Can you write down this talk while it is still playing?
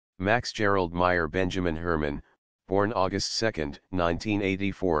Max Gerald Meyer Benjamin Herman, born August 2,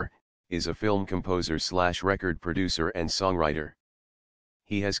 1984, is a film composer/record producer and songwriter.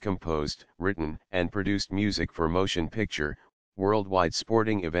 He has composed, written, and produced music for motion picture, worldwide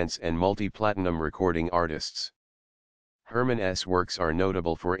sporting events and multi-platinum recording artists. Herman's works are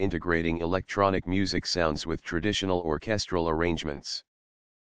notable for integrating electronic music sounds with traditional orchestral arrangements.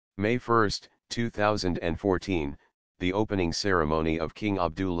 May 1, 2014, the opening ceremony of King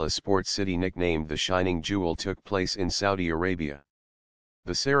Abdullah's sports city nicknamed the Shining Jewel took place in Saudi Arabia.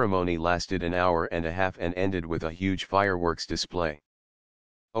 The ceremony lasted an hour and a half and ended with a huge fireworks display.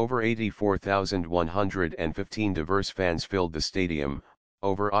 Over 84,115 diverse fans filled the stadium,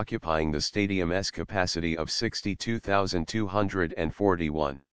 over-occupying the stadium's capacity of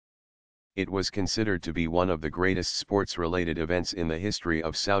 62,241. It was considered to be one of the greatest sports-related events in the history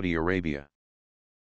of Saudi Arabia.